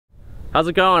How's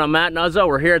it going? I'm Matt Nuzzo.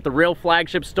 We're here at the Real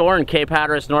Flagship store in Cape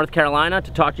Hatteras, North Carolina to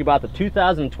talk to you about the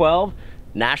 2012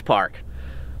 Naish Park.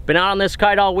 Been out on this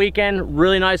kite all weekend,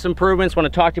 really nice improvements. Want to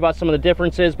talk to you about some of the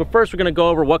differences, but first we're going to go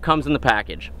over what comes in the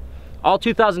package. All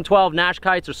 2012 Naish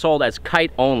kites are sold as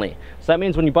kite only. So that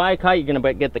means when you buy a kite, you're going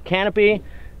to get the canopy,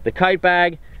 the kite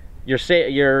bag,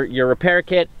 your repair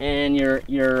kit, and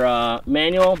your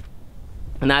manual,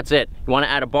 and that's it. You want to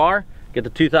add a bar, get the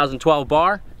 2012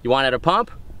 bar. You want to add a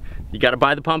pump, you got to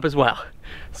buy the pump as well.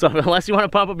 So unless you want to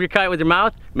pump up your kite with your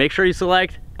mouth, make sure you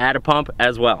select add a pump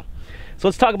as well. So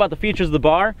let's talk about the features of the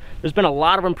bar. There's been a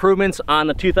lot of improvements on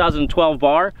the 2012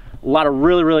 bar, a lot of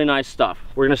really nice stuff.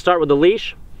 We're going to start with the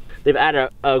leash. They've added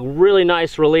a really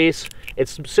nice release.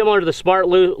 It's similar to the smart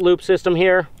loop system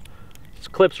here. It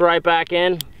clips right back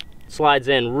in, slides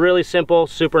in. Really simple,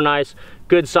 super nice,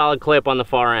 good solid clip on the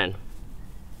far end.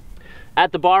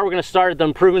 At the bar, we're going to start at the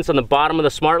improvements on the bottom of the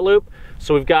smart loop.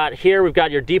 So we've got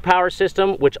your D-Power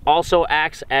system, which also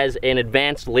acts as an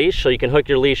advanced leash, so you can hook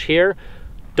your leash here.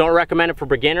 Don't recommend it for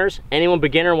beginners. Anyone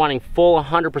beginner wanting full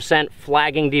 100%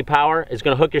 flagging D-Power is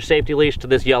going to hook your safety leash to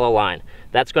this yellow line.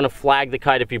 That's going to flag the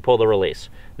kite if you pull the release.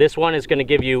 This one is going to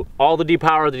give you all the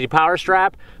D-Power of the D-Power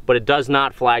strap, but it does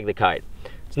not flag the kite.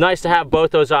 It's nice to have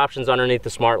both those options underneath the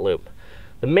smart loop.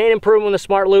 The main improvement with the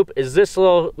smart loop is this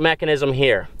little mechanism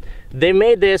here. They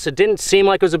made this, it didn't seem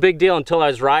like it was a big deal until I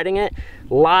was riding it.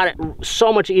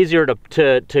 So much easier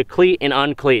to cleat and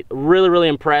uncleat. Really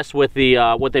impressed with the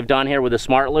what they've done here with the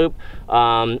smart loop.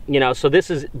 You know, so this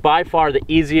is by far the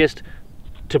easiest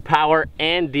to power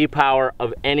and depower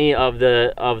of any of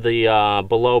the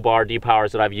below bar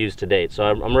depowers that I've used to date. So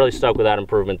I'm really stoked with that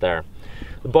improvement there.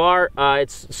 The bar,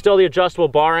 it's still the adjustable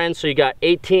bar end, so you got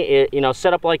 18, you know,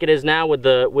 set up like it is now with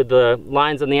the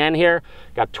lines on the end here.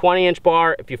 Got 20-inch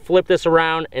bar. If you flip this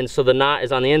around, and so the knot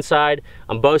is on the inside,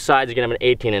 on both sides you're gonna have an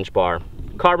 18-inch bar.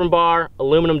 Carbon bar,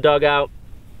 aluminum dugout.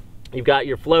 You've got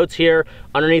your floats here.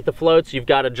 Underneath the floats, you've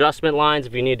got adjustment lines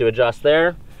if you need to adjust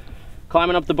there.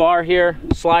 Climbing up the bar here,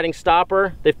 sliding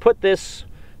stopper. They've put this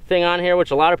thing on here,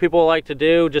 which a lot of people like to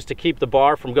do just to keep the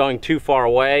bar from going too far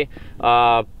away.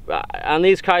 On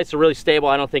these kites, they're really stable.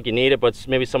 I don't think you need it, but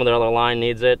maybe some of the other line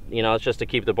needs it. You know, it's just to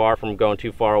keep the bar from going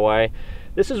too far away.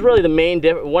 This is really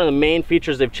one of the main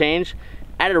features they've changed.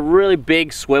 Added a really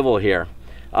big swivel here.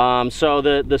 So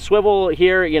the swivel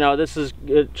here, you know,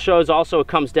 it shows also it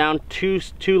comes down two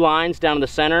lines down to the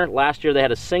center. Last year they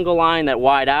had a single line that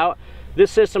wide out. This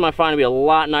system I find to be a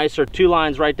lot nicer. 2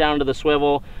 lines right down to the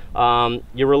swivel.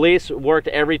 Your release worked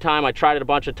every time. I tried it a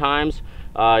bunch of times.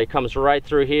 It comes right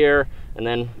through here and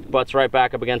then butts right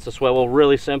back up against the swivel.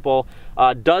 Really simple.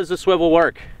 Does the swivel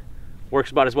work?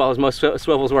 Works about as well as most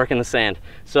swivels work in the sand.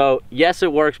 So yes,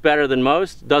 it works better than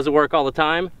most. Does it work all the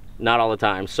time? Not all the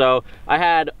time. So I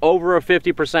had over a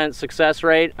 50% success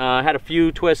rate. I had a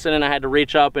few twists in and I had to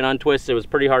reach up and untwist. It was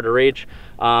pretty hard to reach.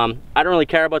 I don't really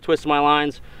care about twisting my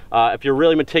lines. If you're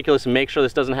really meticulous and make sure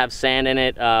this doesn't have sand in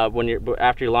it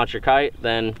after you launch your kite,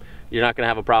 then you're not going to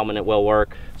have a problem and it will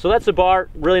work. So that's the bar.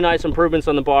 Really nice improvements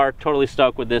on the bar. Totally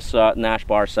stoked with this Naish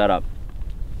bar setup.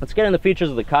 Let's get into the features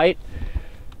of the kite.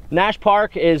 Naish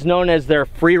Park is known as their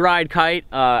free ride kite.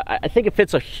 I think it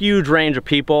fits a huge range of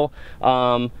people.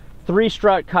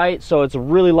 3-strut kite, so it's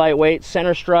really lightweight.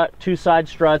 Center strut, 2 side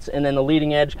struts, and then the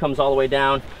leading edge comes all the way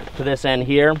down to this end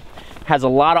here. Has a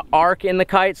lot of arc in the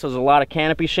kite, so there's a lot of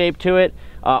canopy shape to it.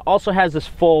 Also has this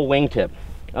full wingtip.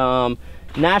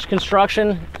 Naish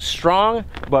construction, strong,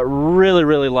 but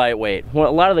really lightweight.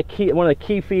 One of the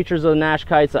key features of the Naish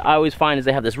kites that I always find is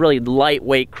they have this really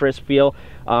lightweight, crisp feel.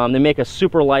 They make a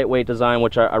super lightweight design,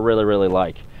 which I really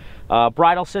like.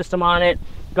 Bridle system on it,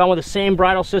 gone with the same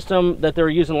bridle system that they were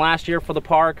using last year for the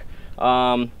park.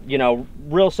 You know,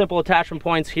 real simple attachment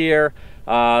points here.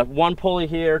 1 pulley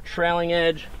here, trailing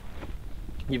edge.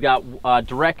 You've got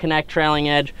direct connect trailing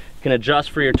edge. You can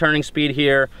adjust for your turning speed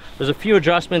here. There's a few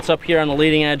adjustments up here on the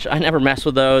leading edge. I never mess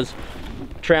with those.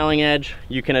 Trailing edge,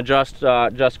 you can adjust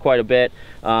quite a bit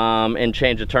and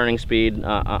change the turning speed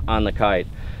on the kite.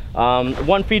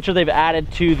 One feature they've added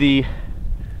to the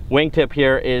wingtip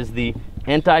here is the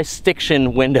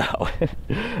anti-stiction window.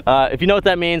 If you know what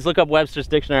that means, look up Webster's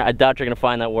dictionary. I doubt you're gonna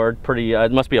find that word.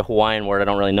 It must be a Hawaiian word I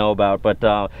don't really know about,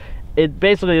 but it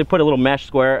basically put a little mesh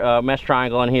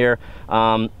triangle in here.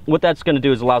 What that's going to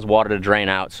do is allows water to drain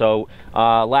out. So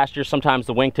last year sometimes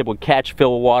the wingtip would catch,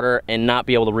 fill with water, and not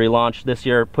be able to relaunch. This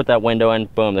year, put that window in,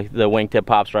 boom, the wingtip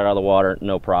pops right out of the water,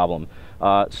 no problem.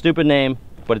 Stupid name,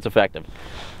 but it's effective.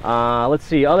 Let's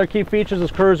see, other key features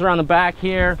is cruiser on the back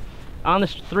here. On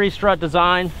this 3-strut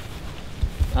design,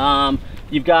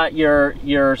 You've got your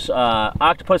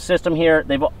octopus system here.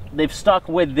 They've stuck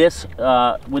with this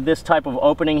type of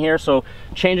opening here, so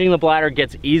changing the bladder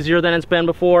gets easier than it's been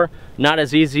before. Not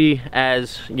as easy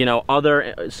as, you know,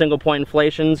 other single point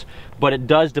inflations, but it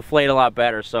does deflate a lot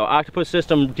better. So octopus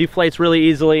system deflates really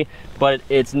easily, but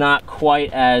it's not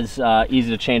quite as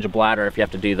easy to change a bladder if you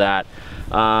have to do that.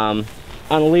 On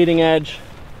the leading edge,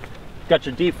 got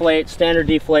your deflate, standard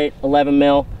deflate, 11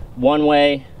 mil, one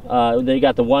way. They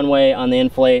got the one way on the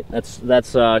inflate.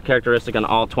 That's characteristic on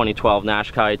all 2012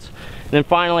 Naish kites. And then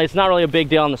finally, it's not really a big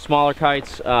deal on the smaller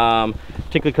kites,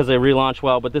 particularly because they relaunch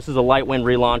well, but this is a light wind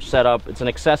relaunch setup. It's an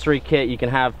accessory kit you can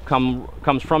have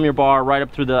comes from your bar right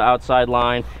up through the outside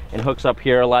line and hooks up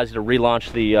here, allows you to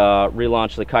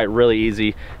relaunch the kite really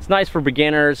easy. It's nice for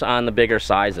beginners on the bigger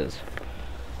sizes.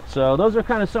 So those are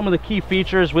kind of some of the key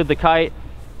features with the kite.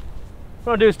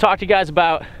 What I'm gonna do is talk to you guys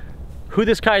about who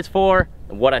this kite's for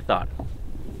and what I thought.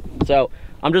 So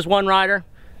I'm just one rider.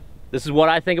 This is what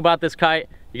I think about this kite.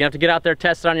 You're gonna have to get out there,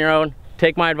 test it on your own.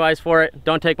 Take my advice for it,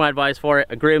 don't take my advice for it.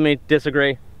 Agree with me,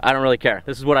 disagree, I don't really care.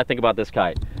 This is what I think about this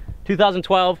kite.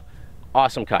 2012,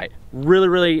 awesome kite. Really,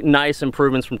 really nice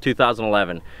improvements from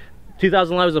 2011.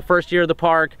 2011 was the first year of the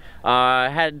park.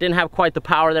 Didn't have quite the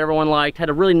power that everyone liked. Had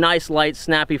a really nice, light,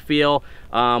 snappy feel.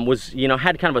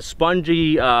 Had kind of a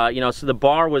spongy, so the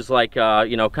bar was like,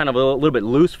 kind of a little bit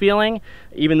loose feeling,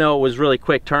 even though it was really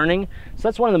quick turning. So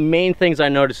that's one of the main things I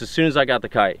noticed as soon as I got the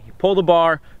kite. You pull the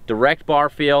bar, direct bar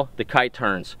feel, the kite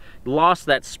turns. Lost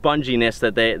that sponginess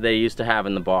that they used to have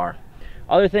in the bar.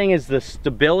 Other thing is the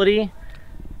stability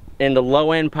and the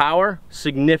low end power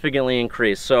significantly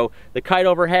increased. So the kite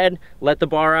overhead, let the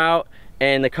bar out,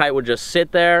 and the kite would just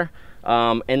sit there.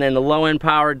 And then the low end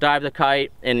power, dive the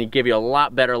kite, and it'd give you a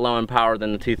lot better low end power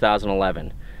than the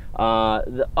 2011.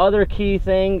 The other key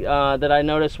thing that I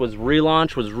noticed was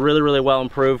relaunch was really, really well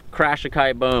improved. Crashed the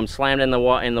kite, boom, slammed in the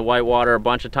white water a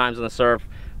bunch of times in the surf,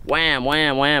 wham,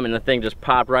 wham, wham, and the thing just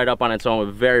popped right up on its own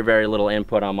with very, very little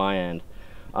input on my end.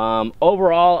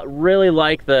 Overall, really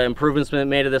like the improvements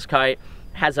made to this kite.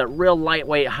 Has a real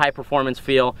lightweight, high performance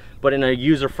feel, but in a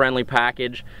user-friendly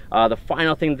package. The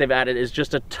final thing that they've added is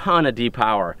just a ton of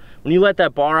depower. When you let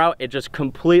that bar out, it just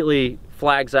completely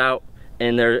flags out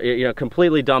and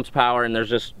completely dumps power, and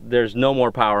there's no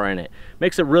more power in it.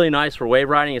 Makes it really nice for wave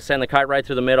riding. You send the kite right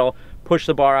through the middle, push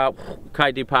the bar out,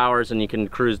 kite depowers, and you can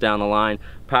cruise down the line,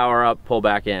 power up, pull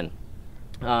back in.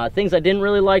 Things I didn't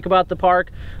really like about the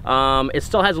park, it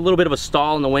still has a little bit of a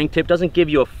stall in the wingtip. Doesn't give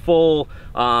you a full,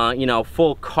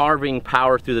 full carving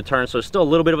power through the turn, so it's still a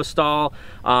little bit of a stall.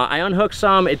 I unhooked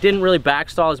some. It didn't really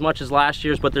backstall as much as last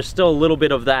year's, but there's still a little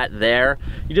bit of that there.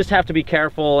 You just have to be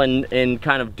careful and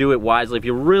kind of do it wisely. If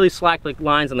you really slack the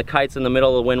lines and the kite's in the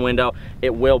middle of the wind window,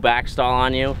 it will backstall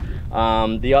on you.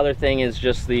 The other thing is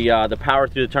just the power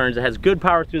through the turns. It has good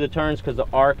power through the turns because the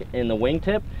arc in the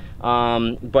wingtip.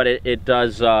 But it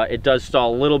does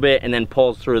stall a little bit and then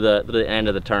pulls through the end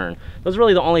of the turn. Those are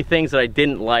really the only things that I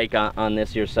didn't like on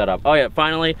this year's setup. Oh yeah,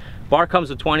 finally, bar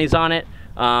comes with 20s on it.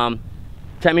 10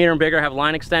 meter and bigger have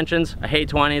line extensions. I hate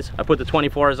 20s. I put the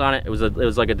 24s on it. It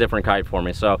was like a different kite for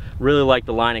me. So really like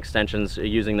the line extensions,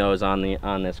 using those on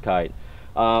this kite.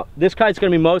 This kite's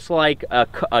gonna be most like a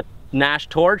Naish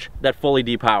Torch that fully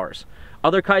depowers.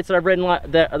 Other kites that I've ridden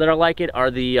that are like it are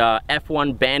the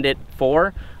F1 Bandit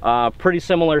 4. Pretty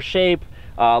similar shape,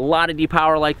 a lot of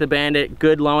depower like the Bandit,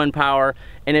 good low end power,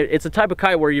 and it's a type of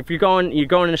kite where if you're going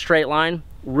in a straight line,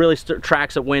 really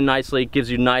tracks at wind nicely, gives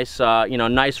you nice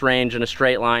nice range in a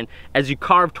straight line. As you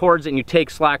carve towards it and you take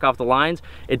slack off the lines,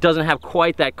 it doesn't have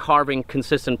quite that carving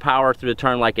consistent power through the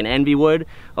turn like an Envy would,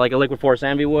 like a Liquid Force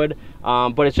Envy would,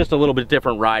 but it's just a little bit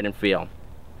different ride and feel.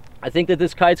 I think that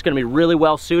this kite's going to be really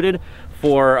well suited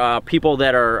for people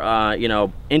that are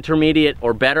intermediate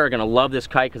or better. Are going to love this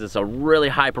kite because it's a really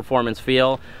high performance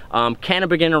feel. Can a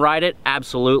beginner ride it?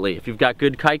 Absolutely. If you've got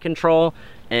good kite control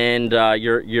and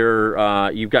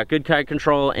you've got good kite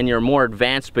control and you're a more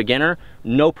advanced beginner,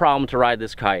 no problem to ride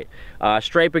this kite.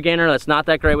 Straight beginner that's not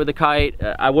that great with the kite,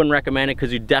 I wouldn't recommend it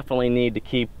because you definitely need to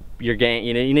keep your game,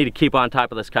 you need to keep on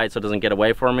top of this kite so it doesn't get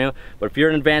away from you. But if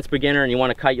you're an advanced beginner and you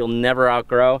want a kite you'll never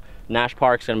outgrow, Naish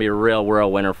Park's gonna be a real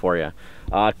winner for you.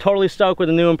 Totally stoked with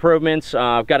the new improvements.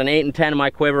 I've got an 8 and 10 in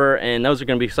my quiver, and those are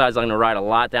gonna be size I'm gonna ride a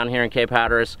lot down here in Cape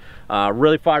Hatteras.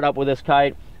 Really fired up with this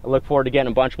kite. I look forward to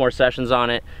getting a bunch more sessions on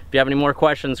it. If you have any more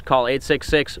questions, call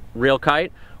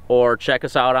 866-REAL-KITE or check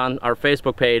us out on our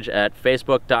Facebook page at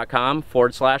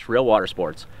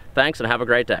facebook.com/RealWatersports. Thanks and have a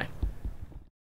great day.